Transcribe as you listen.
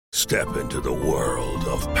Step into the world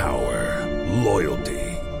of power, loyalty,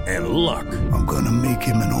 and luck. I'm gonna make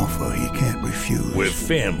him an offer he can't refuse. With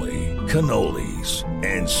family, cannolis,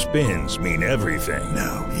 and spins mean everything.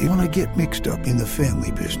 Now, you wanna get mixed up in the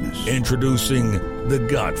family business. Introducing The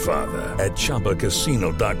Godfather at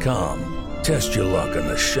ChumbaCasino.com. Test your luck in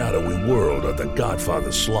the shadowy world of The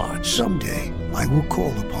Godfather slot. Someday, I will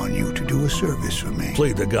call upon you to do a service for me.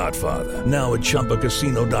 Play The Godfather now at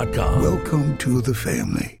ChumbaCasino.com. Welcome to the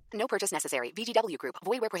family. No purchase necessary. VGW Group.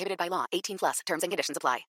 Void where prohibited by law. 18 plus. Terms and conditions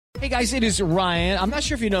apply. Hey guys, it is Ryan. I'm not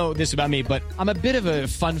sure if you know this about me, but I'm a bit of a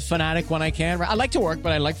fun fanatic when I can. I like to work,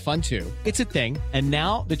 but I like fun too. It's a thing. And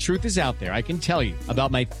now the truth is out there. I can tell you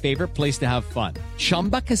about my favorite place to have fun.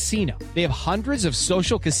 Chumba Casino. They have hundreds of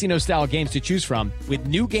social casino style games to choose from with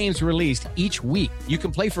new games released each week. You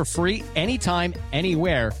can play for free anytime,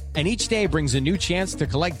 anywhere. And each day brings a new chance to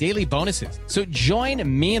collect daily bonuses. So join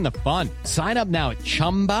me in the fun. Sign up now at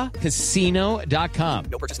ChumbaCasino.com.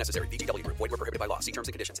 No purchase necessary. VGW Group. Void where prohibited by law. See terms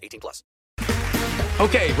and conditions. 18 plus.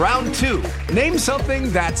 Okay, round two. Name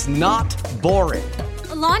something that's not boring.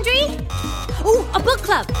 A laundry? Ooh, a book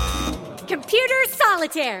club. Computer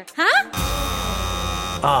solitaire, huh?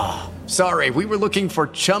 Ah, sorry. We were looking for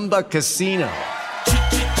Chumba Casino.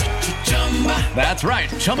 That's right.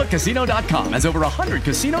 ChumbaCasino.com has over 100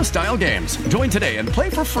 casino-style games. Join today and play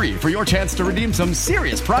for free for your chance to redeem some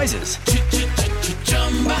serious prizes.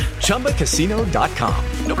 ChumbaCasino.com.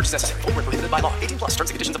 No purchase necessary. Void where prohibited by law. 18 plus. Terms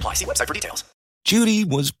and conditions apply. See website for details. Judy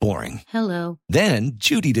was boring. Hello. Then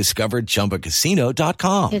Judy discovered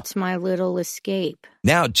ChumbaCasino.com. It's my little escape.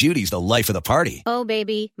 Now Judy's the life of the party. Oh,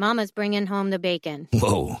 baby, mama's bringing home the bacon.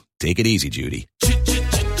 Whoa, take it easy, Judy.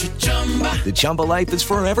 The Chumba life is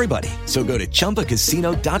for everybody. So go to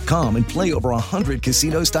ChumbaCasino.com and play over 100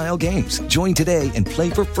 casino-style games. Join today and play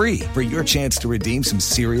for free for your chance to redeem some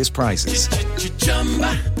serious prizes.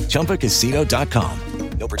 ChumbaCasino.com.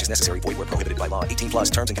 No purchase necessary. Void where prohibited by law. 18 plus.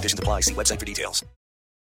 Terms and conditions apply. See website for details.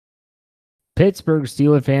 Pittsburgh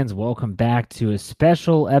Steelers fans, welcome back to a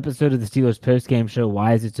special episode of the Steelers postgame show.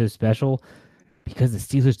 Why is it so special? Because the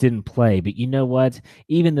Steelers didn't play. But you know what?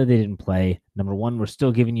 Even though they didn't play, number one, we're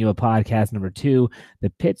still giving you a podcast. Number two,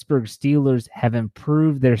 the Pittsburgh Steelers have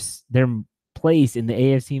improved their place in the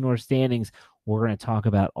AFC North standings. We're going to talk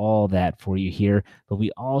about all that for you here. But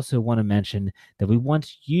we also want to mention that we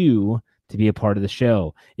want you to be a part of the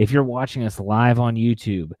show. If you're watching us live on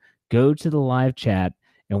YouTube, go to the live chat,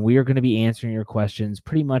 and we are going to be answering your questions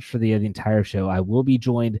pretty much for the entire show. I will be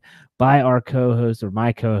joined by our co-host, or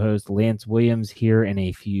my co-host, Lance Williams, here in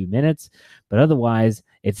a few minutes. But otherwise,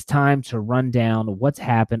 it's time to run down what's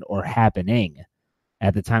happened or happening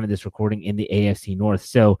at the time of this recording in the AFC North.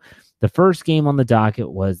 So the first game on the docket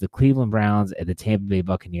was the Cleveland Browns at the Tampa Bay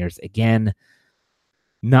Buccaneers. Again,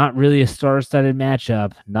 not really a star-studded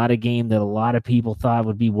matchup, not a game that a lot of people thought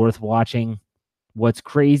would be worth watching. What's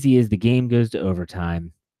crazy is the game goes to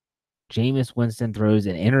overtime. Jameis Winston throws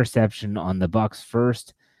an interception on the Bucs'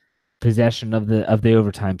 first possession of the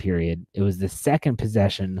overtime period. It was the second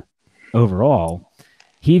possession overall.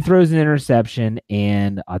 He throws an interception,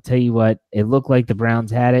 and I'll tell you what, it looked like the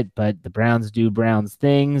Browns had it, but the Browns do Browns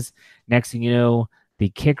things. Next thing you know, the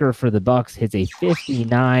kicker for the Bucs hits a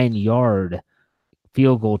 59-yard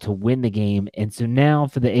field goal to win the game. And so now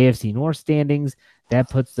for the AFC North standings, that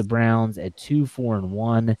puts the Browns at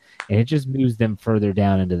 2-4-1, and it just moves them further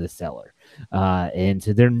down into the cellar. And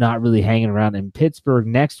so they're not really hanging around in Pittsburgh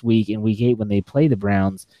next week in Week 8 when they play the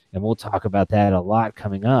Browns, and we'll talk about that a lot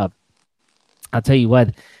coming up. I'll tell you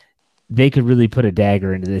what, they could really put a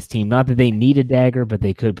dagger into this team. Not that they need a dagger, but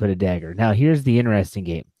they could put a dagger. Now, here's the interesting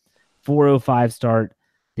game. 4:05 start.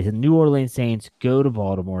 The New Orleans Saints go to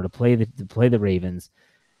Baltimore to play the Ravens,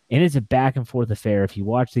 and it's a back-and-forth affair. If you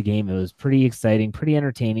watch the game, it was pretty exciting, pretty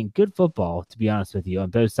entertaining, good football, to be honest with you, on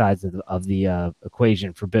both sides of the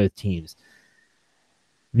equation for both teams.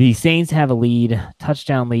 The Saints have a lead,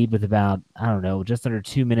 touchdown lead with about, just under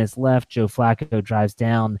 2 minutes left. Joe Flacco drives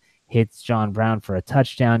down, hits John Brown for a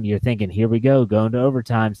touchdown. You're thinking, here we go, going to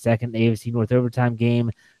overtime, second AFC North overtime game.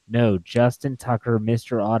 No, Justin Tucker,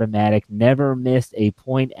 Mr. Automatic, never missed a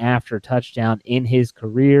point after touchdown in his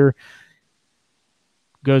career.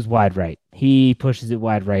 Goes wide right. He pushes it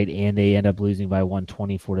wide right, and they end up losing by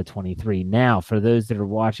 24-23. Now, for those that are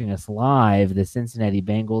watching us live, the Cincinnati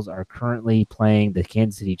Bengals are currently playing the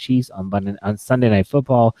Kansas City Chiefs on Sunday Night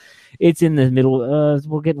Football. It's in the middle.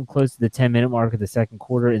 We're getting close to the 10-minute mark of the second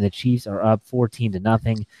quarter, and the Chiefs are up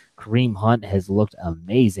 14-0. Kareem Hunt has looked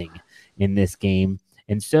amazing in this game.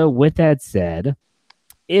 And so with that said,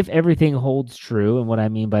 if everything holds true, and what I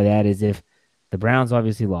mean by that is if The Browns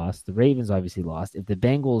obviously lost. The Ravens obviously lost. If the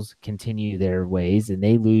Bengals continue their ways and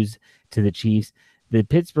they lose to the Chiefs, the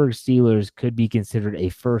Pittsburgh Steelers could be considered a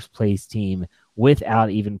first-place team without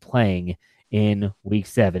even playing in Week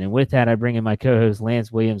 7. And with that, I bring in my co-host,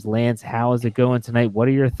 Lance Williams. Lance, how is it going tonight? What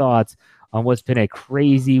are your thoughts on what's been a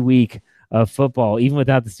crazy week of football, even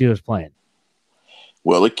without the Steelers playing?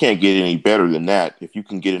 Well, it can't get any better than that. If you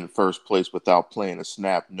can get in first place without playing a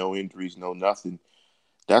snap, no injuries, no nothing,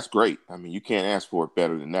 that's great. I mean, you can't ask for it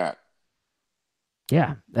better than that.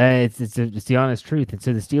 Yeah, it's the honest truth. And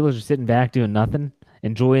so the Steelers are sitting back doing nothing,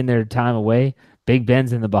 enjoying their time away. Big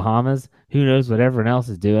Ben's in the Bahamas. Who knows what everyone else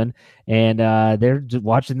is doing. And they're just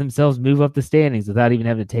watching themselves move up the standings without even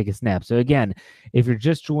having to take a snap. So, again, if you're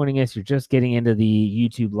just joining us, you're just getting into the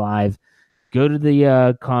YouTube Live, go to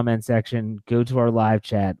the comment section, go to our live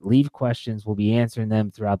chat, leave questions. We'll be answering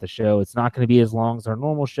them throughout the show. It's not going to be as long as our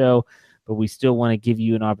normal show, but we still want to give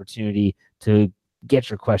you an opportunity to get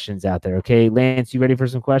your questions out there. Okay, Lance, you ready for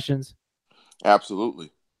some questions?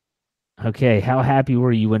 Absolutely. Okay, how happy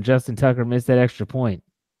were you when Justin Tucker missed that extra point?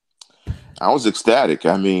 I was ecstatic.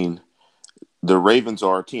 I mean, the Ravens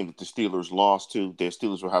are a team that the Steelers lost to. The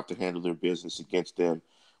Steelers will have to handle their business against them.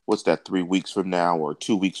 What's that, 3 weeks from now or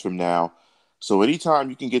 2 weeks from now? So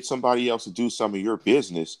anytime you can get somebody else to do some of your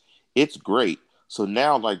business, it's great. So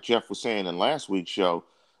now, like Jeff was saying in last week's show,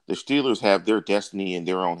 the Steelers have their destiny in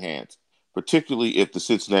their own hands, particularly if the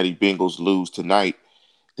Cincinnati Bengals lose tonight.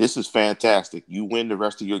 This is fantastic. You win the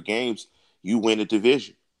rest of your games, you win a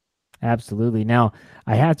division. Absolutely. Now,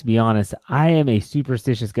 I have to be honest, I am a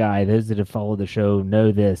superstitious guy. Those that have followed the show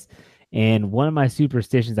know this. And one of my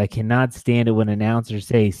superstitions, I cannot stand it when announcers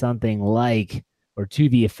say something like, or to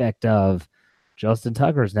the effect of, Justin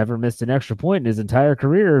Tucker's never missed an extra point in his entire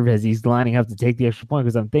career as he's lining up to take the extra point.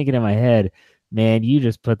 Because I'm thinking in my head, man, you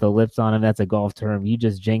just put the lips on him. That's a golf term. You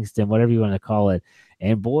just jinxed him, whatever you want to call it.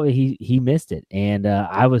 And boy, he missed it. And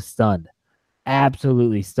I was stunned,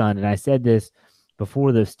 absolutely stunned. And I said this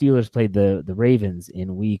before the Steelers played the Ravens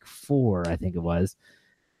in week 4, I think it was,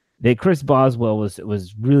 that Chris Boswell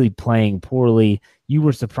was really playing poorly. You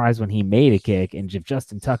were surprised when he made a kick. And if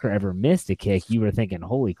Justin Tucker ever missed a kick, you were thinking,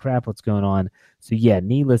 holy crap, what's going on? So, yeah,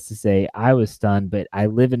 needless to say, I was stunned. But I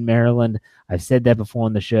live in Maryland. I've said that before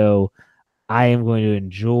on the show. I am going to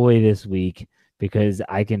enjoy this week because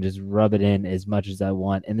I can just rub it in as much as I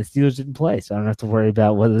want. And the Steelers didn't play, so I don't have to worry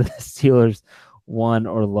about whether the Steelers won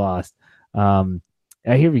or lost.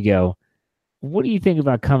 Here we go. What do you think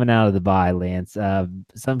about coming out of the bye, Lance?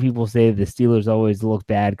 Some people say the Steelers always look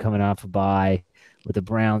bad coming off a bye with the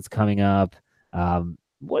Browns coming up.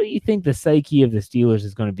 What do you think the psyche of the Steelers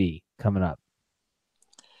is going to be coming up?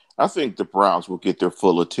 I think the Browns will get their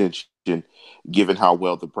full attention given how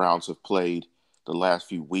well the Browns have played the last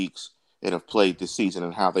few weeks and have played this season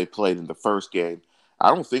and how they played in the first game.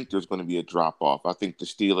 I don't think there's going to be a drop-off. I think the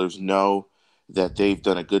Steelers know that they've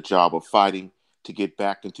done a good job of fighting to get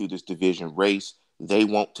back into this division race. They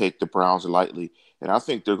won't take the Browns lightly, and I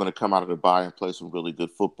think they're going to come out of the bye and play some really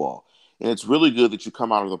good football. And it's really good that you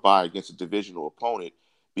come out of the bye against a divisional opponent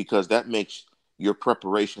because that makes your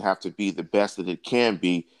preparation have to be the best that it can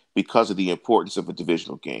be because of the importance of a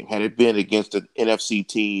divisional game. Had it been against an NFC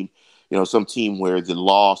team, some team where the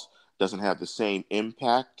loss doesn't have the same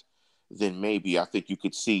impact, then maybe I think you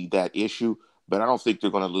could see that issue, but I don't think they're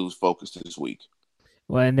going to lose focus this week.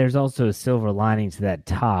 Well, and there's also a silver lining to that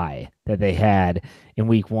tie that they had in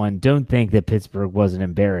week 1. Don't think that Pittsburgh wasn't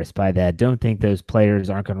embarrassed by that. Don't think those players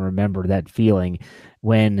aren't going to remember that feeling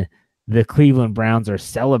when the Cleveland Browns are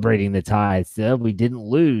celebrating the tie. So we didn't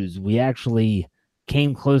lose. We actually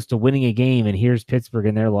came close to winning a game, and here's Pittsburgh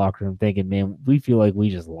in their locker room thinking, man, we feel like we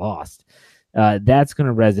just lost. That's going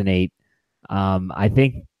to resonate.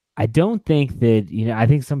 I don't think that, I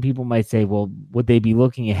think some people might say, well, would they be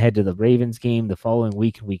looking ahead to the Ravens game the following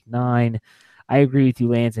week in week 9? I agree with you,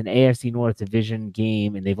 Lance, an AFC North division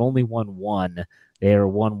game, and they've only won one. They are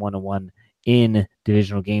 1-1-1 in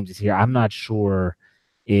divisional games this year. I'm not sure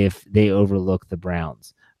if they overlook the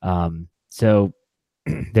Browns. So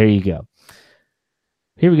there you go.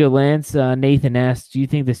 Here we go, Lance. Nathan asks, do you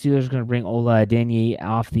think the Steelers are going to bring Ola Adeniyi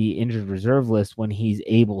off the injured reserve list when he's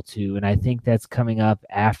able to? And I think that's coming up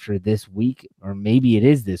after this week, or maybe it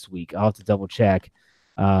is this week. I'll have to double check.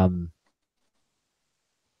 Do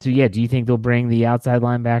you think they'll bring the outside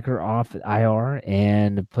linebacker off IR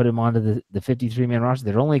and put him onto the 53-man roster?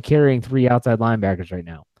 They're only carrying 3 outside linebackers right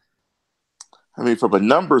now. I mean, from a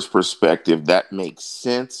numbers perspective, that makes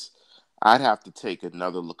sense. I'd have to take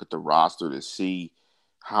another look at the roster to see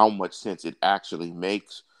how much sense it actually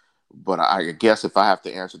makes. But I guess if I have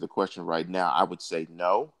to answer the question right now, I would say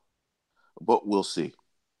no, but we'll see.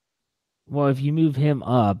 Well, if you move him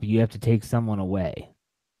up, you have to take someone away.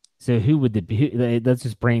 So who would let's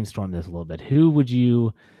just brainstorm this a little bit. Who would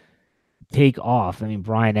you take off? I mean,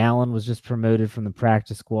 Brian Allen was just promoted from the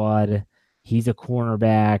practice squad. He's a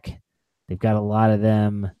cornerback. They've got a lot of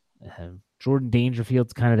them. Jordan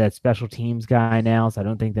Dangerfield's kind of that special teams guy now, so I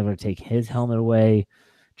don't think they're going to take his helmet away.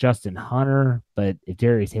 Justin Hunter, but if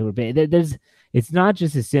Darius Hayward, it's not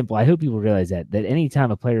just as simple. I hope people realize that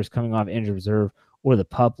anytime a player is coming off injured reserve or the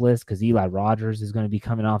PUP list, because Eli Rogers is going to be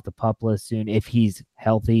coming off the PUP list soon if he's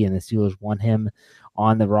healthy and the Steelers want him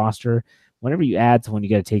on the roster. Whenever you add someone, you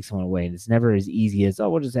got to take someone away, and it's never as easy as,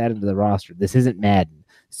 we'll just add him to the roster. This isn't Madden,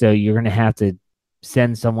 so you're going to have to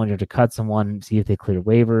send someone, you have to cut someone, see if they clear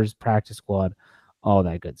waivers, practice squad, all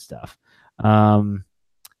that good stuff.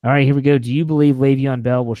 All right, here we go. Do you believe Le'Veon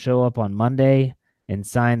Bell will show up on Monday and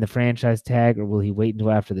sign the franchise tag, or will he wait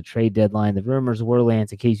until after the trade deadline? The rumors were,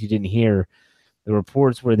 Lance, in case you didn't hear, the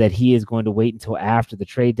reports were that he is going to wait until after the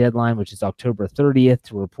trade deadline, which is October 30th,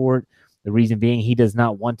 to report. The reason being he does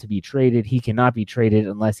not want to be traded. He cannot be traded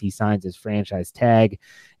unless he signs his franchise tag.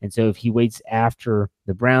 And so if he waits after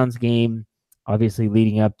the Browns game, obviously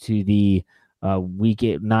leading up to the Week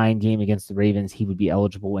 9 game against the Ravens, he would be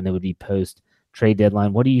eligible, and it would be post-trade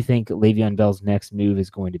deadline. What do you think Le'Veon Bell's next move is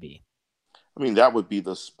going to be? I mean, that would be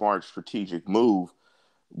the smart strategic move,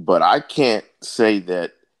 but I can't say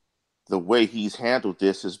that the way he's handled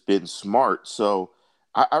this has been smart. So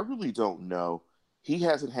I really don't know. He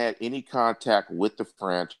hasn't had any contact with the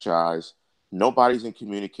franchise. Nobody's in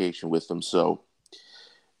communication with him. So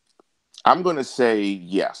I'm going to say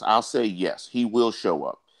yes. I'll say yes. He will show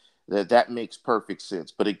up. That makes perfect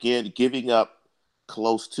sense. But again, giving up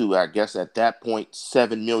close to, I guess at that point,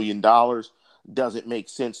 $7 million doesn't make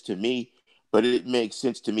sense to me. But it makes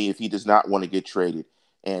sense to me if he does not want to get traded.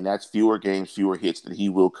 And that's fewer games, fewer hits that he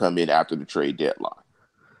will come in after the trade deadline.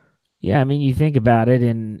 Yeah, I mean, you think about it,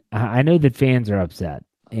 and I know that fans are upset,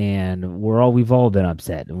 and we've all been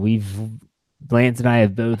upset. And Lance and I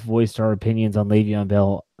have both voiced our opinions on Le'Veon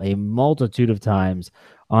Bell a multitude of times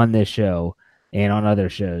on this show and on other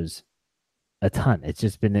shows, a ton. It's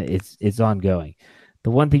just been it's ongoing.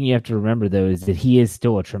 The one thing you have to remember, though, is that he is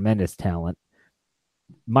still a tremendous talent.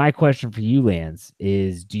 My question for you, Lance,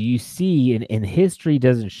 is do you see, and history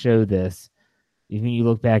doesn't show this, even you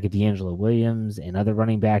look back at D'Angelo Williams and other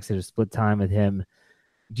running backs that have split time with him,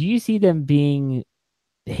 do you see them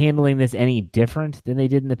handling this any different than they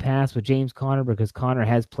did in the past with James Conner? Because Conner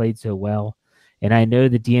has played so well. And I know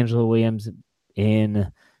that D'Angelo Williams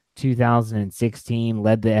in 2016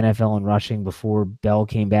 led the NFL in rushing before Bell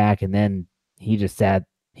came back, and then he just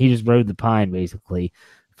rode the pine basically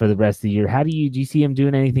for the rest of the year. How do you see him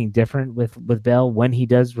doing anything different with Bell when he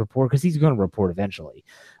does report? Because he's going to report eventually,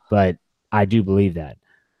 but I do believe that.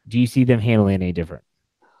 Do you see them handling any different?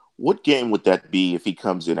 What game would that be if he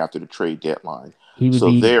comes in after the trade deadline? They're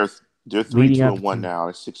 3-2-1 now.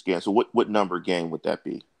 It's 6 games. So what number game would that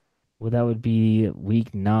be? Well, that would be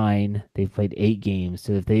Week 9. They've played 8 games.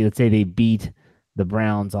 So if let's say they beat the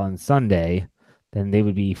Browns on Sunday, then they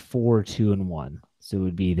would be 4-2-1. So it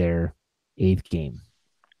would be their 8th game.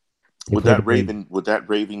 Would that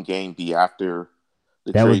Raven game be after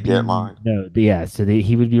the trade deadline? No, yeah. So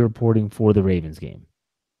he would be reporting for the Ravens game.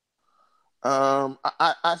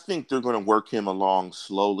 I think they're going to work him along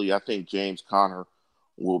slowly. I think James Conner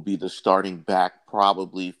will be the starting back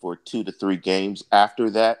probably for 2 to 3 games after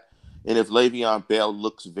that. And if Le'Veon Bell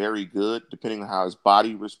looks very good, depending on how his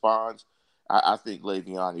body responds, I think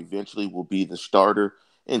Le'Veon eventually will be the starter,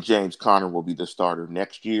 and James Conner will be the starter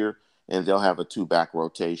next year, and they'll have a 2-back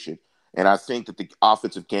rotation. And I think that the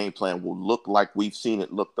offensive game plan will look like we've seen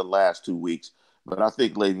it look the last 2 weeks, but I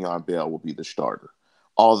think Le'Veon Bell will be the starter.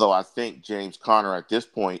 Although I think James Conner at this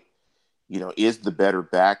point, is the better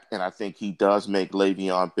back, and I think he does make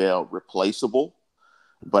Le'Veon Bell replaceable.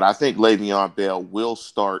 But I think Le'Veon Bell will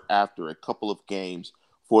start after a couple of games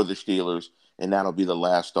for the Steelers, and that'll be the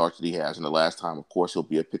last start that he has. And the last time, of course, he'll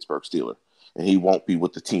be a Pittsburgh Steeler, and he won't be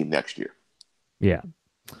with the team next year. Yeah.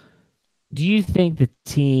 Do you think the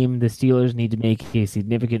Steelers, need to make a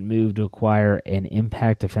significant move to acquire an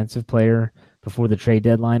impact defensive player before the trade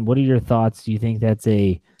deadline? What are your thoughts? Do you think that's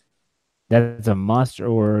a must,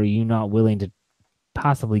 or are you not willing to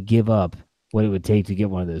possibly give up what it would take to get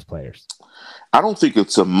one of those players? I don't think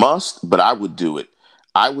it's a must, but I would do it.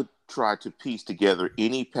 I would try to piece together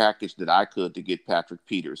any package that I could to get Patrick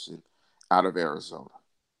Peterson out of Arizona.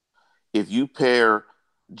 If you pair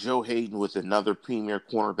Joe Hayden with another premier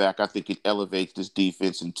cornerback, I think it elevates this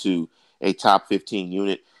defense into a top 15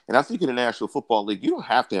 unit. And I think in the National Football League, you don't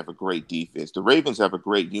have to have a great defense. The Ravens have a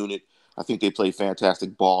great unit. I think they play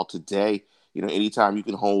fantastic ball today. Anytime you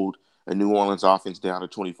can hold a New Orleans offense down to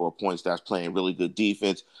 24 points that's playing really good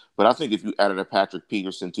defense. But I think if you added a Patrick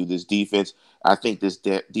Peterson to this defense, I think this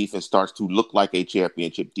defense starts to look like a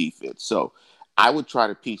championship defense. So I would try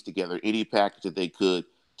to piece together any package that they could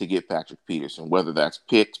to get Patrick Peterson, whether that's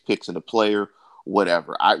picks in a player,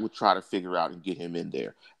 whatever. I would try to figure out and get him in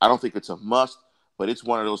there. I don't think it's a must, but it's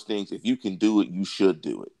one of those things. If you can do it, you should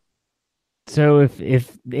do it. So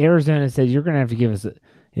if Arizona says you're going to have to give us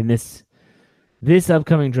in this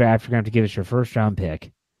upcoming draft, you're going to have to give us your first round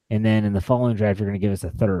pick, and then in the following draft, you're going to give us a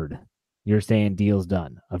third. You're saying deal's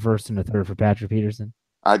done. A first and a third for Patrick Peterson?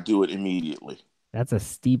 I'd do it immediately. That's a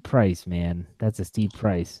steep price, man. That's a steep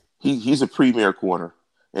price. He's a premier corner.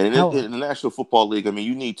 And in the National Football League, I mean,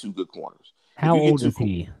 you need two good corners. How old is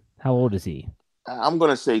he? How old is he? I'm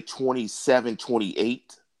going to say 27,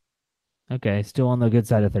 28. Okay, still on the good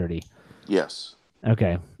side of 30. Yes.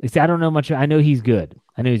 Okay. See, I don't know much. I know he's good.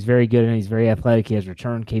 I know he's very good, and he's very athletic. He has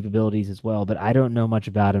return capabilities as well, but I don't know much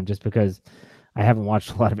about him just because I haven't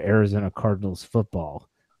watched a lot of Arizona Cardinals football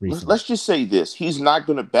recently. Let's just say this. He's not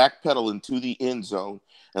going to backpedal into the end zone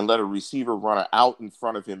and let a receiver run out in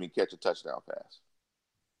front of him and catch a touchdown pass.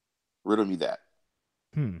 Riddle me that.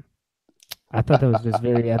 I thought that was just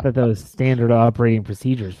I thought that was standard operating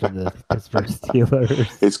procedures for the Pittsburgh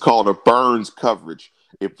Steelers. It's called a Burns coverage.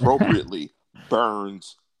 Appropriately,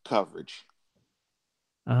 Burns coverage.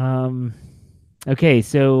 Okay,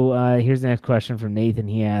 so here's the next question from Nathan.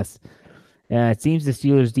 He asks, it seems the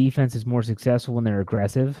Steelers' defense is more successful when they're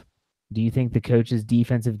aggressive. Do you think the coach's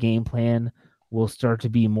defensive game plan will start to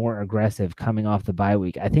be more aggressive coming off the bye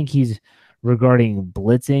week? I think he's regarding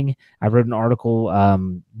blitzing. I read an article,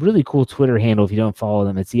 really cool Twitter handle if you don't follow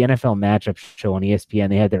them. It's the NFL Matchup Show on ESPN.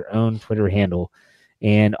 They have their own Twitter handle,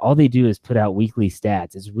 and all they do is put out weekly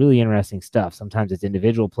stats. It's really interesting stuff. Sometimes it's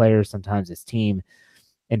individual players, sometimes it's team.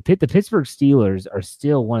 And the Pittsburgh Steelers are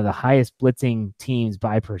still one of the highest blitzing teams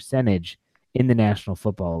by percentage in the National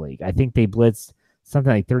Football League. I think they blitzed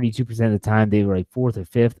something like 32% of the time. They were like fourth or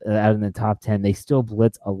fifth out in the top 10. They still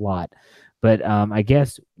blitz a lot. But I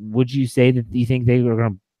guess, would you say that you think they are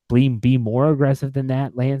going to be more aggressive than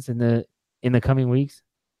that, Lance, in the coming weeks?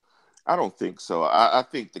 I don't think so. I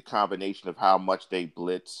think the combination of how much they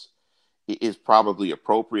blitz is probably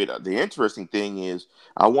appropriate. The interesting thing is,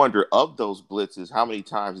 I wonder, of those blitzes, how many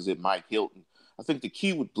times is it Mike Hilton? I think the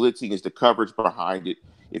key with blitzing is the coverage behind it.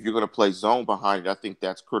 If you're going to play zone behind it, I think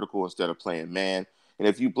that's critical instead of playing man. And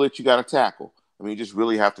if you blitz, you got to tackle. I mean, you just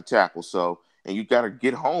really have to tackle. And you got to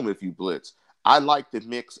get home if you blitz. I like the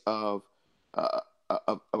mix of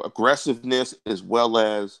aggressiveness as well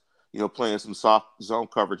as, playing some soft zone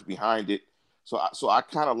coverage behind it. So I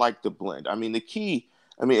kind of like the blend. I mean, the key,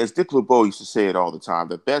 as Dick LeBeau used to say it all the time,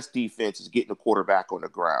 the best defense is getting the quarterback on the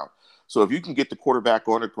ground. So if you can get the quarterback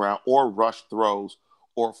on the ground or rush throws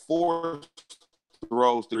or force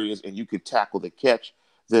throws and you can tackle the catch,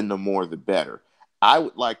 then the more the better. I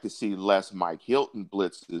would like to see less Mike Hilton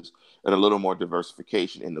blitzes and a little more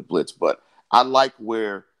diversification in the blitz, but I like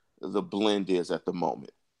where the blend is at the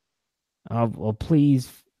moment. Well,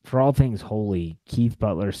 please, for all things holy, Keith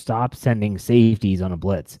Butler, stop sending safeties on a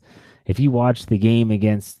blitz. If you watch the game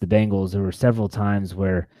against the Bengals, there were several times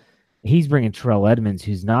where he's bringing Terrell Edmonds,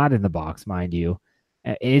 who's not in the box, mind you.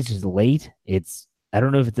 It's just late. I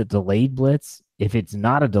don't know if it's a delayed blitz. If it's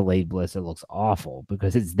not a delayed blitz, it looks awful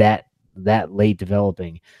because it's that late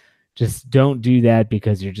developing. Just don't do that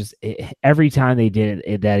because every time they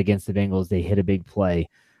did that against the Bengals, they hit a big play.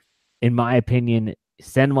 In my opinion,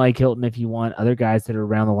 send Mike Hilton if you want, other guys that are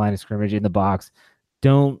around the line of scrimmage in the box.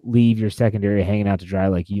 Don't leave your secondary hanging out to dry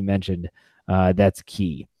like you mentioned. That's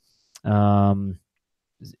key. Anthony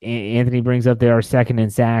brings up they are second in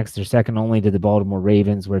sacks. They're second only to the Baltimore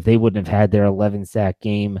Ravens, where if they wouldn't have had their 11-sack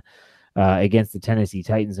game against the Tennessee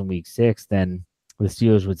Titans in Week 6, then the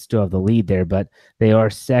Steelers would still have the lead there, but they are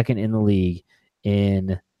second in the league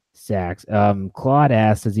in sacks. Claude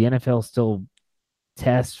asks, does the NFL still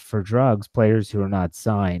test for drugs players who are not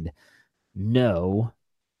signed? No,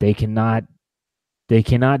 they cannot. They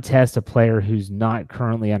cannot test a player who's not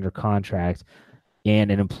currently under contract and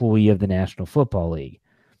an employee of the National Football League.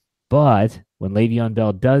 But when Le'Veon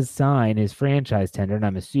Bell does sign his franchise tender, and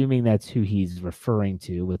I'm assuming that's who he's referring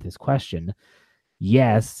to with his question,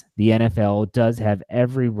 yes, the NFL does have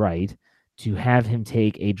every right to have him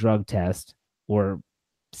take a drug test or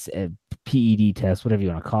a PED test, whatever you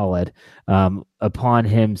want to call it, upon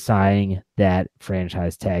him signing that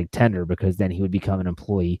franchise tag tender, because then he would become an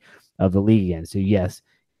employee of the league again. So yes,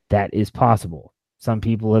 that is possible. Some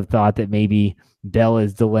people have thought that maybe Bell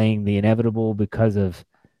is delaying the inevitable because of,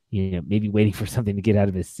 maybe waiting for something to get out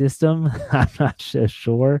of his system. I'm not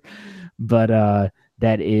sure, but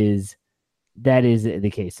that is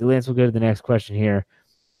the case. So Lance, we'll go to the next question here.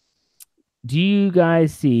 Do you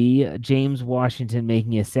guys see James Washington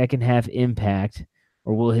making a second half impact,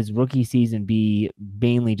 or will his rookie season be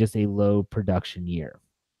mainly just a low production year?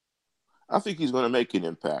 I think he's going to make an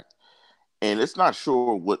impact, and it's not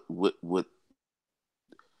sure what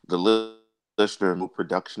the listener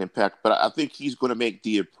production impact, but I think he's going to make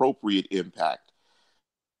the appropriate impact.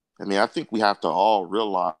 I mean, I think we have to all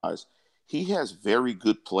realize he has very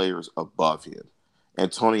good players above him.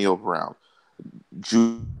 Antonio Brown,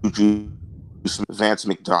 Juju, Vance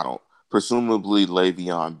McDonald, presumably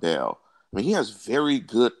Le'Veon Bell. I mean, he has very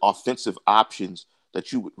good offensive options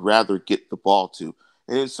that you would rather get the ball to.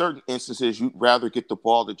 And in certain instances, you'd rather get the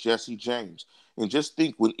ball to Jesse James. And just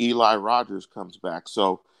think when Eli Rogers comes back.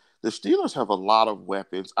 So the Steelers have a lot of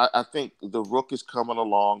weapons. I think the rook is coming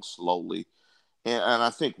along slowly. And I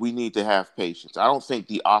think we need to have patience. I don't think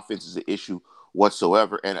the offense is an issue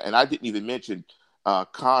whatsoever. And I didn't even mention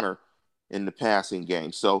Connor in the passing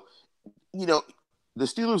game. So, you know, the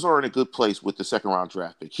Steelers are in a good place with the second-round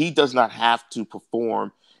draft pick. He does not have to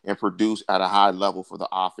perform and produce at a high level for the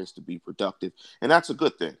offense to be productive, and that's a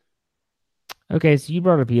good thing. Okay, so you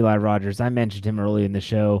brought up Eli Rogers. I mentioned him earlier in the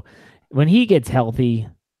show. When he gets healthy,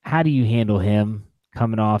 how do you handle him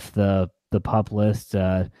coming off the PUP list?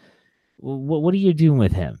 What are you doing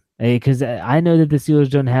with him? Because I know that the Steelers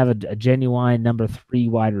don't have a genuine number 3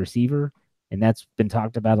 wide receiver, and that's been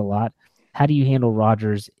talked about a lot. How do you handle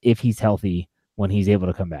Rodgers if he's healthy when he's able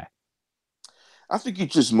to come back? I think you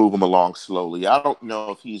just move him along slowly. I don't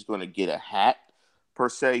know if he's going to get a hat per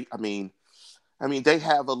se. I mean, they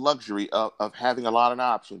have a luxury of having a lot of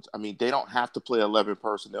options. I mean, they don't have to play 11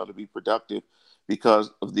 personnel to be productive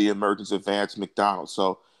because of the emergence of Vance McDonald.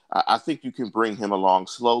 So I think you can bring him along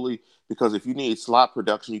slowly, because if you need slot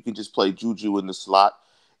production, you can just play Juju in the slot.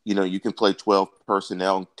 You know, you can play 12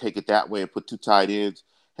 personnel and take it that way and put 2 tight ends,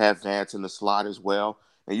 have Vance in the slot as well.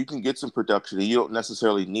 And you can get some production. And you don't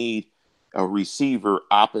necessarily need a receiver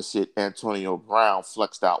opposite Antonio Brown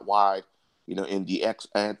flexed out wide, you know, in the X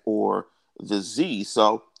and or the Z.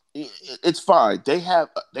 So it's fine. They have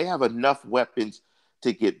enough weapons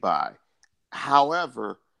to get by.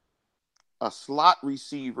 However, a slot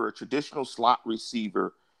receiver, a traditional slot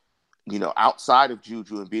receiver, you know, outside of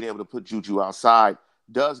Juju and being able to put Juju outside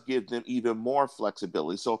does give them even more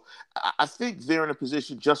flexibility. So I think they're in a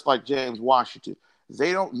position just like James Washington.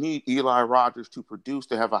 They don't need Eli Rogers to produce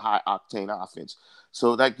to have a high-octane offense.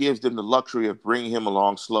 So that gives them the luxury of bringing him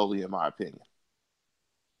along slowly, in my opinion.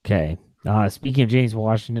 Okay. Speaking of James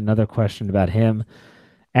Washington, another question about him.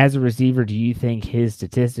 As a receiver, do you think his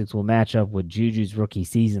statistics will match up with Juju's rookie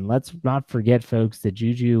season? Let's not forget, folks, that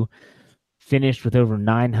Juju finished with over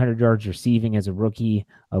 900 yards receiving as a rookie.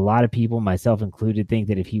 A lot of people, myself included, think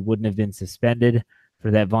that if he wouldn't have been suspended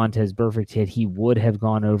for that Vontaze Burfict hit, he would have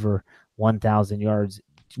gone over 1,000 yards.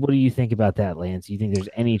 What do you think about that, Lance? Do you think there's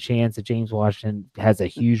any chance that James Washington has a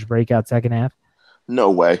huge breakout second half?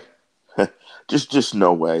 No way. just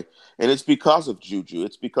no way. And it's because of Juju.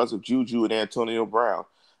 It's because of Juju and Antonio Brown.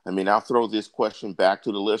 I mean, I'll throw this question back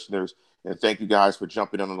to the listeners, and thank you guys for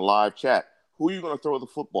jumping on the live chat. Who are you going to throw the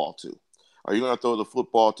football to? Are you going to throw the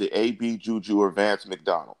football to AB, Juju, or Vance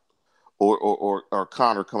McDonald? Or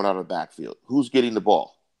Connor coming out of the backfield? Who's getting the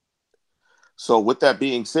ball? So with that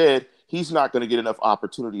being said, he's not going to get enough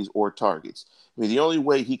opportunities or targets. I mean, the only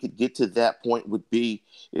way he could get to that point would be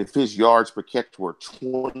if his yards per catch were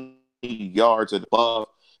 20 yards and above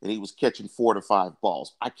and he was catching 4 to 5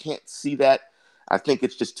 balls. I can't see that. I think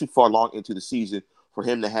it's just too far long into the season for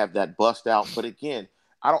him to have that bust out. But again,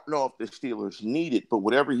 I don't know if the Steelers need it, but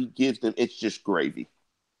whatever he gives them, it's just gravy.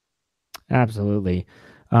 Absolutely.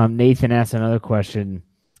 Nathan asked another question.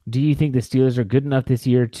 Do you think the Steelers are good enough this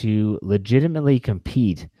year to legitimately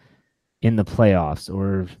compete in the playoffs,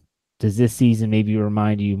 or does this season maybe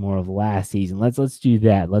remind you more of last season? Let's do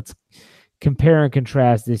that. Let's compare and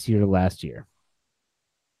contrast this year to last year.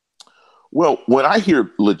 Well, when I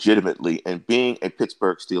hear legitimately, and being a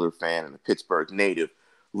Pittsburgh Steelers fan and a Pittsburgh native,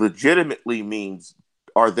 legitimately means,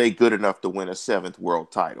 are they good enough to win a 7th world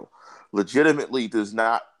title? Legitimately does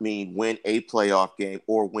not mean win a playoff game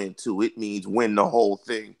or win 2. It means win the whole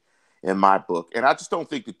thing in my book. And I just don't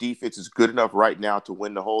think the defense is good enough right now to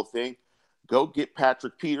win the whole thing. Go get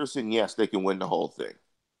Patrick Peterson. Yes, they can win the whole thing.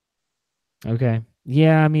 Okay.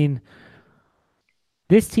 Yeah, I mean,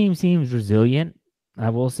 this team seems resilient. I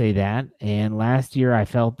will say that. And last year, I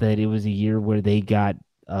felt that it was a year where they got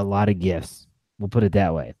a lot of gifts. We'll put it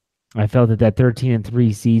that way. I felt that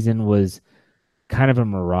 13-3 season was kind of a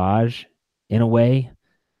mirage in a way.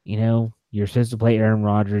 You know, you're supposed to play Aaron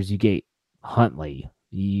Rodgers. You get Huntley,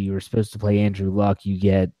 You were supposed to play Andrew Luck. You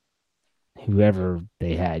get whoever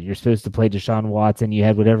they had. You're supposed to play Deshaun Watson. You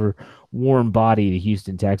had whatever warm body the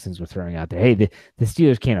Houston Texans were throwing out there. Hey, the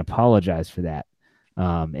Steelers can't apologize for that.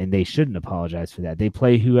 And they shouldn't apologize for that. They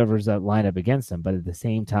play whoever's line up against them. But at the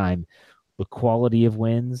same time, the quality of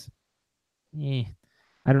wins, I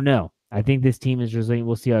don't know. I think this team is resilient.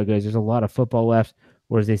 We'll see how it goes. There's a lot of football left,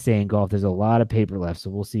 or as they say in golf, there's a lot of paper left. So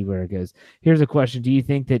we'll see where it goes. Here's a question. Do you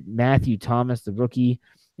think that Matthew Thomas, the rookie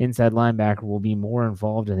inside linebacker, will be more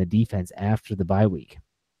involved in the defense after the bye week?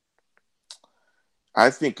 I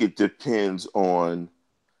think it depends on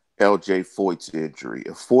LJ Foyt's injury.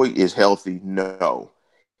 If Foyt is healthy, no.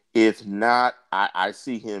 If not, I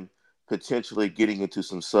see him potentially getting into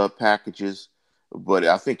some sub packages, but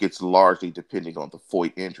I think it's largely depending on the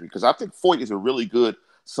Foyt injury, because I think Foyt is a really good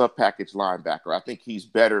sub package linebacker. I think he's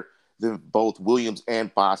better than both Williams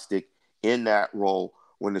and Bostic in that role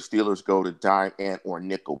when the Steelers go to dime and or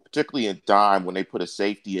nickel, particularly in dime when they put a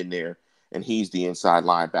safety in there and he's the inside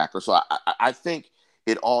linebacker. So I think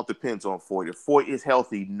it all depends on Foyt. If Foyt is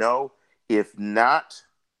healthy, no. If not,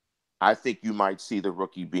 I think you might see the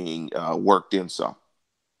rookie being worked in some.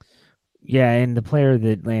 Yeah, and the player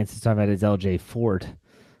that Lance is talking about is LJ Fort.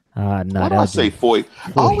 Why do I say Foyt?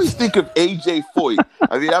 I always think of AJ Foyt.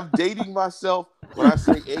 I mean, I'm dating myself when I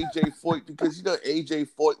say AJ Foyt because, AJ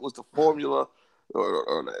Foyt was the Formula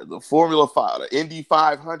or the Formula 5, the Indy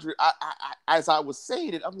 500. As I was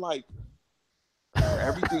saying it, I'm like,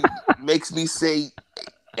 everything makes me say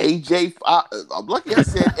AJ. I'm lucky I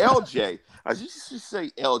said LJ. I should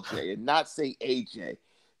say LJ and not say AJ.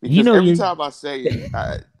 Because every time I say it,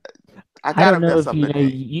 I don't know if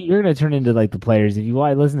you're going to turn into like the players. If you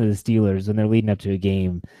listen to the Steelers when they're leading up to a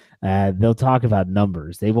game, they'll talk about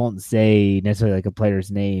numbers. They won't say necessarily like a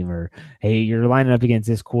player's name or, hey, you're lining up against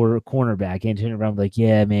this cornerback and turn around like,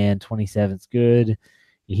 yeah, man, 27's good.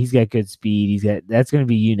 He's got good speed. That's going to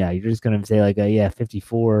be you now. You're just going to say like, yeah,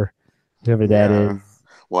 54, whoever that is.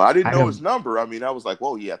 Well, I didn't know his number. I mean, I was like,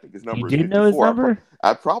 whoa, yeah, I think his number is 54. You didn't know his number?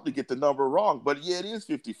 I'd probably get the number wrong, but yeah, it is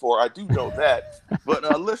 54. I do know that.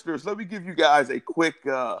 But listeners, let me give you guys a quick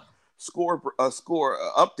score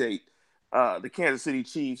update. The Kansas City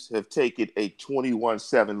Chiefs have taken a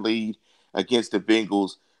 21-7 lead against the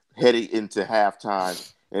Bengals heading into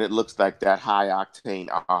halftime, and it looks like that high-octane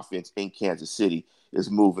offense in Kansas City is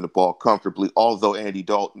moving the ball comfortably, although Andy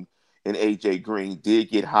Dalton and A.J. Green did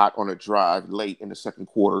get hot on a drive late in the second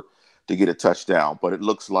quarter to get a touchdown. But it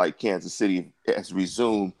looks like Kansas City has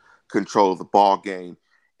resumed control of the ball game,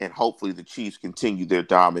 and hopefully the Chiefs continue their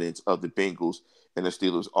dominance of the Bengals, and the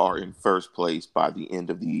Steelers are in first place by the end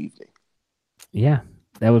of the evening. Yeah,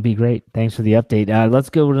 that would be great. Thanks for the update. Let's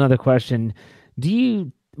go with another question.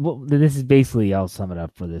 This is basically, I'll sum it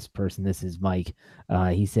up for this person. This is Mike.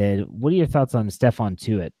 He said, what are your thoughts on Stephon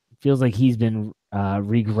Tuitt? Feels like he's been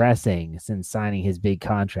regressing since signing his big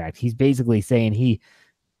contract. He's basically saying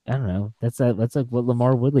I don't know, that's like what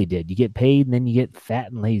Lamar Woodley did. You get paid and then you get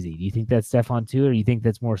fat and lazy. Do you think that's Stephon Tuitt, or do you think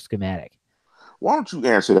that's more schematic? Why don't you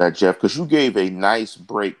answer that, Jeff? Because you gave a nice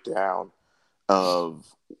breakdown of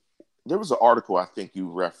 – there was an article I think you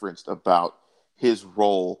referenced about his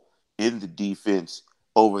role in the defense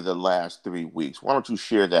over the last 3 weeks. Why don't you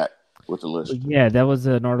share that with the listeners? Yeah, that was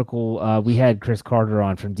an article. We had Chris Carter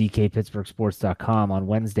on from DKPittsburghSports.com on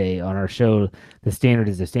Wednesday on our show, The Standard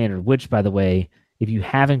is the Standard, which, by the way, if you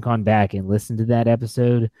haven't gone back and listened to that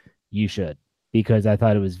episode, you should, because I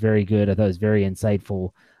thought it was very good. I thought it was very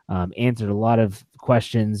insightful, answered a lot of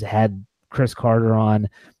questions, had Chris Carter on.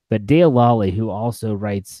 But Dale Lally, who also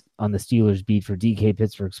writes on the Steelers beat for DK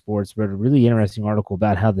Pittsburgh Sports, wrote a really interesting article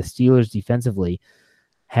about how the Steelers defensively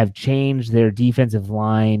have changed their defensive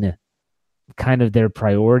line, kind of their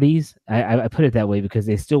priorities. I put it that way because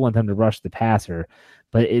they still want them to rush the passer,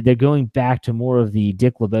 but they're going back to more of the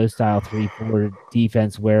Dick LeBeau style 3-4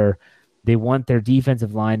 defense where they want their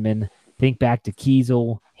defensive linemen, think back to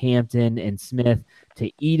Kiesel, Hampton, and Smith,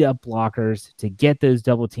 to eat up blockers, to get those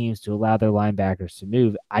double teams to allow their linebackers to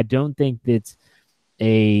move. I don't think that's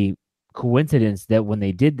a coincidence that when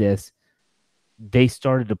they did this, they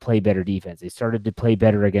started to play better defense. They started to play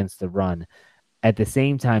better against the run. At the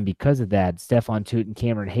same time, because of that, Stephon Tuitt and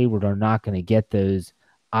Cameron Hayward are not going to get those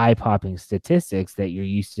eye-popping statistics that you're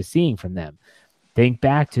used to seeing from them. Think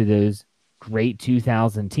back to those great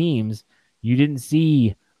 2000 teams. You didn't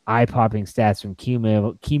see eye-popping stats from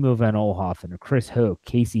Kimo Van Olhoffen, Chris Hoke,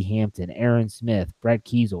 Casey Hampton, Aaron Smith, Brett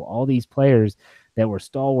Kiesel, all these players that were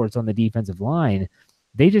stalwarts on the defensive line.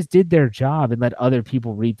 They just did their job and let other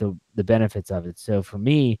people reap the benefits of it. So for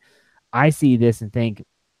me, I see this and think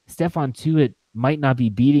Stephon Tuitt might not be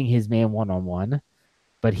beating his man one-on-one,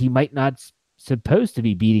 but he might not supposed to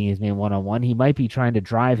be beating his man one-on-one. He might be trying to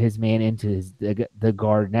drive his man into the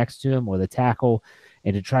guard next to him or the tackle,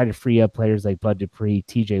 and to try to free up players like Bud Dupree,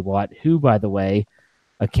 TJ Watt, who, by the way,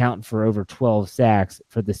 account for over 12 sacks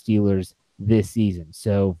for the Steelers this season.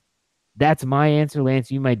 So that's my answer,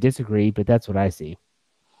 Lance. You might disagree, but that's what I see.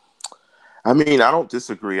 I mean, I don't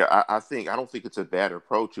disagree. I don't think it's a bad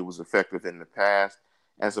approach. It was effective in the past.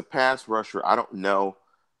 As a pass rusher, I don't know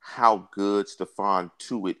how good Stephon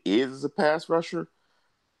Tuitt is as a pass rusher,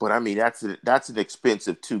 but I mean that's an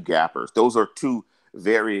expensive two gappers. Those are two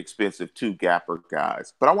very expensive two gapper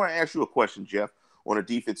guys. But I want to ask you a question, Jeff, on the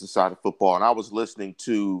defensive side of football. And I was listening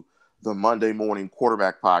to the Monday Morning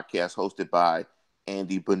Quarterback podcast hosted by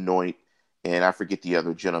Andy Benoit, and I forget the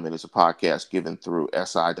other gentleman. It's a podcast given through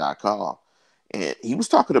SI.com. And he was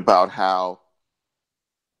talking about how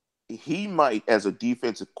he might, as a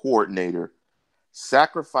defensive coordinator,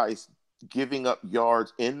 sacrifice giving up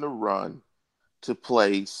yards in the run to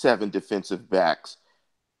play 7 defensive backs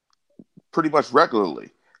pretty much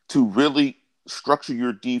regularly to really structure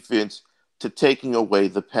your defense to taking away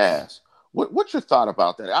the pass. What's your thought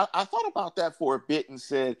about that? I thought about that for a bit and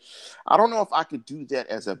said, I don't know if I could do that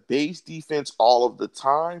as a base defense all of the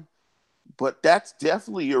time, but that's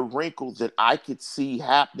definitely a wrinkle that I could see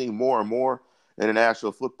happening more and more in the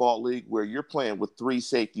National Football League, where you're playing with 3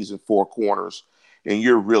 safeties and 4 corners, and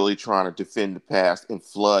you're really trying to defend the pass and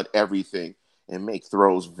flood everything and make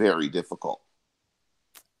throws very difficult.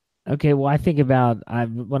 Okay, well, I think about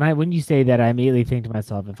when you say that, I immediately think to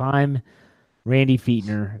myself, if I'm Randy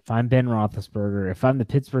Fichtner, if I'm Ben Roethlisberger, if I'm the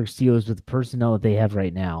Pittsburgh Steelers with the personnel that they have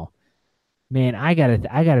right now, man, I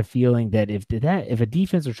got a feeling that if a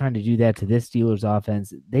defense were trying to do that to this Steelers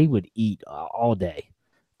offense, they would eat all day.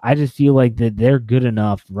 I just feel like that they're good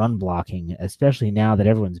enough run blocking, especially now that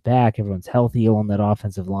everyone's back, everyone's healthy on that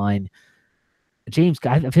offensive line. I feel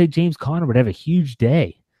like James Conner would have a huge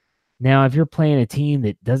day. Now, if you're playing a team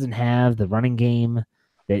that doesn't have the running game,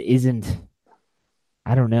 that isn't,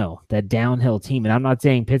 I don't know, that downhill team, and I'm not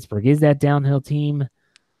saying Pittsburgh is that downhill team.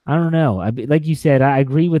 I don't know. Like you said, I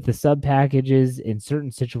agree with the sub packages in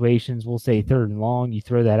certain situations. We'll say 3rd and long, you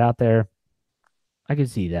throw that out there. I can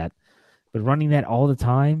see that. But running that all the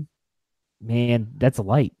time, man, that's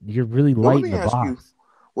light. You're really light in the box.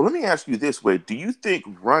 Let me ask you this way. Do you think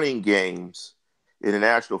running games in the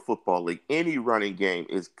National Football League, any running game,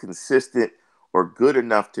 is consistent or good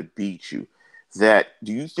enough to beat you? Do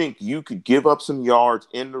you think you could give up some yards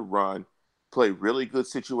in the run, play really good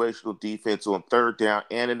situational defense on 3rd down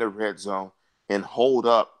and in the red zone, and hold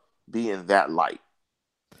up being that light?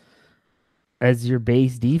 As your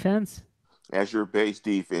base defense? As your base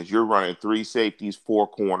defense. You're running 3 safeties, 4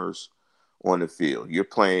 corners on the field. You're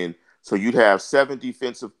playing, so you'd have 7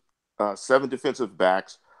 defensive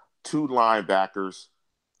backs, 2 linebackers,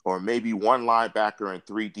 or maybe 1 linebacker and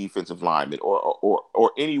 3 defensive linemen,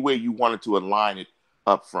 or any way you wanted to align it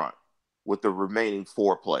up front with the remaining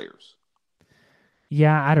 4 players.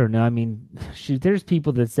 Yeah, I don't know. I mean, shoot, there's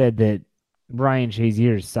people that said that Ryan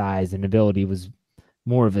Shazier's size and ability was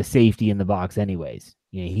more of a safety in the box anyways.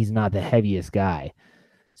 You know, he's not the heaviest guy.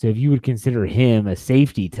 So if you would consider him a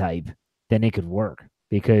safety type, then it could work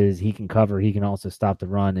because he can cover, he can also stop the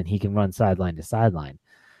run, and he can run sideline to sideline.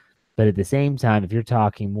 But at the same time, if you're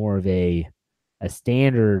talking more of a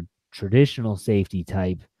standard traditional safety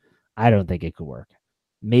type, I don't think it could work.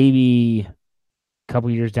 Maybe a couple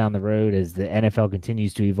years down the road as the NFL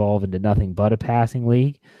continues to evolve into nothing but a passing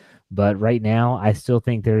league. But right now, I still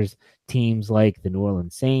think there's teams like the New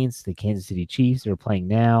Orleans Saints, the Kansas City Chiefs that are playing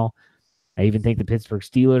now. I even think the Pittsburgh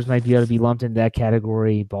Steelers might be able to be lumped into that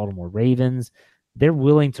category. Baltimore Ravens, they're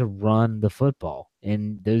willing to run the football.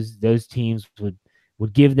 And those teams would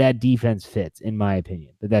give that defense fits, in my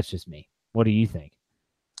opinion. But that's just me. What do you think?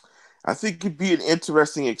 I think it'd be an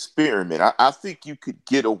interesting experiment. I think you could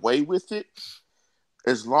get away with it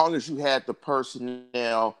as long as you had the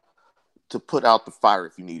personnel to put out the fire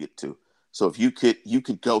if you needed to. So if you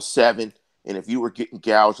could go 7, and if you were getting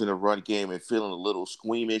gouged in a run game and feeling a little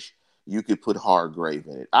squeamish, you could put Hargrave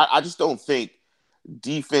in it. I just don't think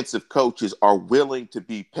defensive coaches are willing to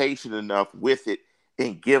be patient enough with it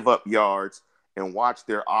and give up yards and watch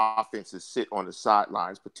their offenses sit on the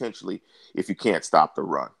sidelines potentially if you can't stop the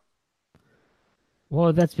run.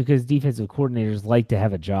 Well, that's because defensive coordinators like to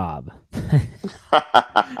have a job.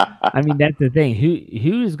 I mean, that's the thing.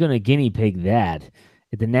 Who is going to guinea pig that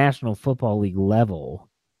at the National Football League level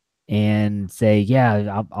and say,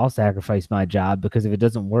 yeah, I'll sacrifice my job because if it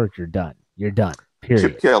doesn't work, you're done. You're done. Period.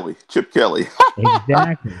 Chip Kelly.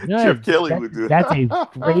 Exactly. No, Chip Kelly would do that.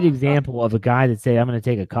 That's a great example of a guy that said, I'm going to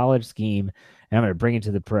take a college scheme and I'm going to bring it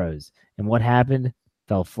to the pros. And what happened?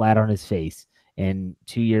 Fell flat on his face. and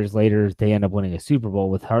 2 years later they end up winning a Super Bowl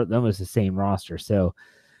with almost the same roster. So,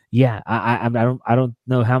 yeah, I don't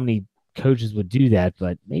know how many coaches would do that,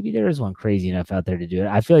 but maybe there is one crazy enough out there to do it.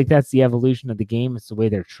 I feel like that's the evolution of the game. It's the way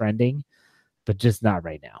they're trending, but just not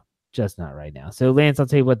right now. Just not right now. So, Lance, I'll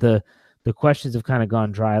tell you what, the questions have kind of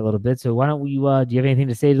gone dry a little bit. So why don't we, do you have anything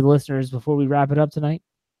to say to the listeners before we wrap it up tonight?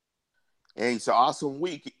 Hey, it's an awesome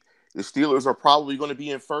week. The Steelers are probably going to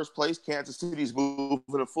be in first place. Kansas City's moving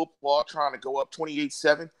the football, trying to go up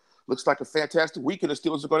 28-7. Looks like a fantastic weekend. The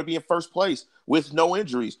Steelers are going to be in first place with no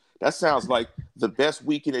injuries. That sounds like the best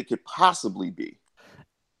weekend it could possibly be.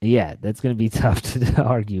 Yeah, that's going to be tough to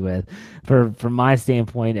argue with. From my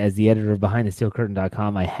standpoint, as the editor of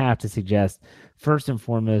BehindTheSteelCurtain.com, I have to suggest, first and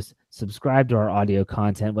foremost, subscribe to our audio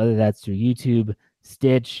content, whether that's through YouTube,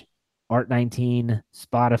 Stitch, Art19,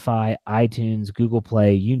 Spotify, iTunes, Google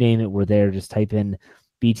Play, you name it, we're there. Just type in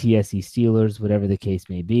BTSC Steelers, whatever the case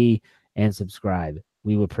may be, and subscribe.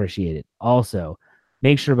 We would appreciate it. Also,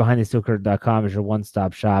 make sure BehindTheSteelCurtain.com is your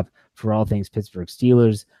one-stop shop for all things Pittsburgh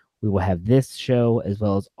Steelers. We will have this show as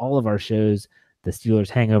well as all of our shows. The Steelers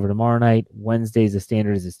Hangover tomorrow night. Wednesday's The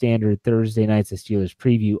Standard is a Standard. Thursday night's the Steelers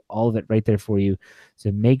Preview. All of it right there for you.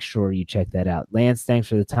 So make sure you check that out. Lance, thanks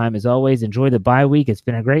for the time as always. Enjoy the bye week. It's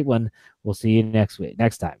been a great one. We'll see you next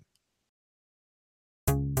time.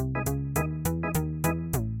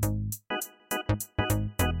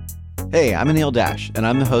 Hey, I'm Anil Dash, and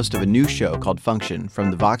I'm the host of a new show called Function from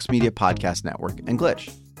the Vox Media Podcast Network and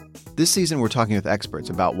Glitch. This season, we're talking with experts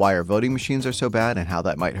about why our voting machines are so bad and how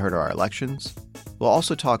that might hurt our elections. We'll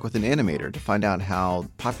also talk with an animator to find out how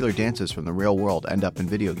popular dances from the real world end up in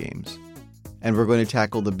video games. And we're going to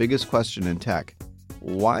tackle the biggest question in tech.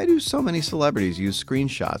 Why do so many celebrities use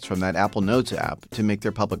screenshots from that Apple Notes app to make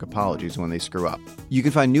their public apologies when they screw up? You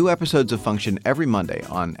can find new episodes of Function every Monday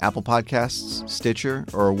on Apple Podcasts, Stitcher,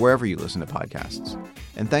 or wherever you listen to podcasts.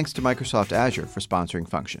 And thanks to Microsoft Azure for sponsoring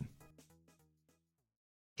Function.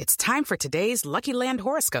 It's time for today's Lucky Land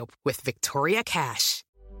horoscope with Victoria Cash.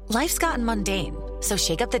 Life's gotten mundane, so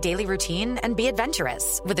shake up the daily routine and be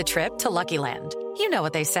adventurous with a trip to Lucky Land. You know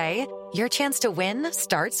what they say, your chance to win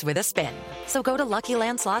starts with a spin. So go to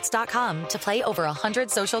LuckyLandSlots.com to play over 100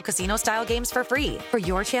 social casino-style games for free for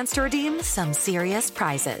your chance to redeem some serious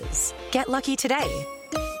prizes. Get lucky today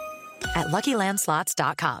at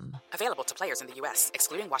LuckyLandSlots.com. Available to players in the U.S.,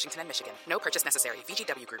 excluding Washington and Michigan. No purchase necessary.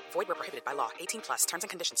 VGW Group. Void where prohibited by law. 18+. Terms and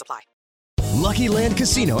conditions apply. Lucky Land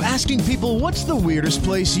Casino, asking people, what's the weirdest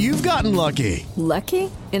place you've gotten lucky?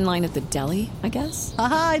 Lucky? In line at the deli, I guess?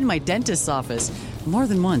 Aha, in my dentist's office. More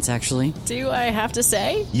than once, actually. Do I have to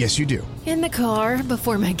say? Yes, you do. In the car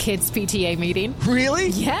before my kids' PTA meeting. Really?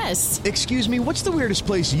 Yes. Excuse me, what's the weirdest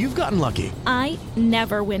place you've gotten lucky? I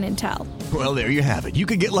never win and tell. Well, there you have it. You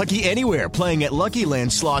can get lucky anywhere, playing at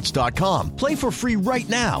LuckyLandSlots.com. Play for free right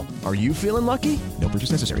now. Are you feeling lucky? No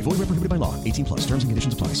purchase necessary. Void where prohibited by law. 18+. Terms and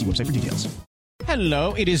conditions apply. See website for details.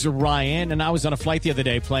 Hello, it is Ryan, and I was on a flight the other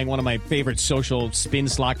day playing one of my favorite social spin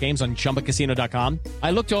slot games on ChumbaCasino.com. I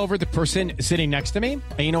looked over at the person sitting next to me,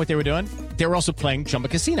 and you know what they were doing? They were also playing Chumba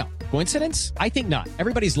Casino. Coincidence? I think not.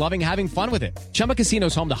 Everybody's loving having fun with it. Chumba Casino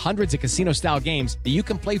is home to hundreds of casino-style games that you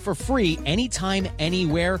can play for free anytime,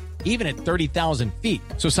 anywhere, even at 30,000 feet.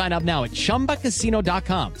 So sign up now at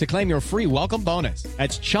ChumbaCasino.com to claim your free welcome bonus.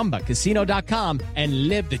 That's ChumbaCasino.com and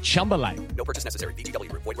live the Chumba life. No purchase necessary. VGW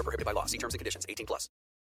Group. Void where prohibited by law. See terms and conditions. 18+.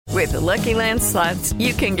 With the Lucky Land Slots,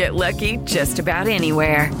 you can get lucky just about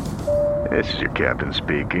anywhere. This is your captain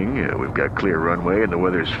speaking. We've got clear runway and the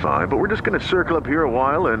weather's fine, but we're just going to circle up here a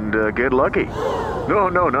while and get lucky.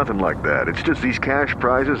 No, nothing like that. It's just these cash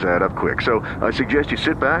prizes add up quick. So I suggest you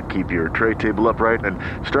sit back, keep your tray table upright, and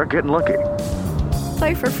start getting lucky.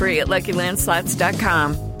 Play for free at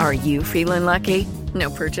LuckyLandSlots.com. Are you feeling lucky? No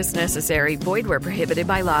purchase necessary. Void where prohibited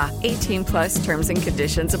by law. 18+ terms and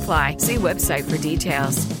conditions apply. See website for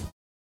details.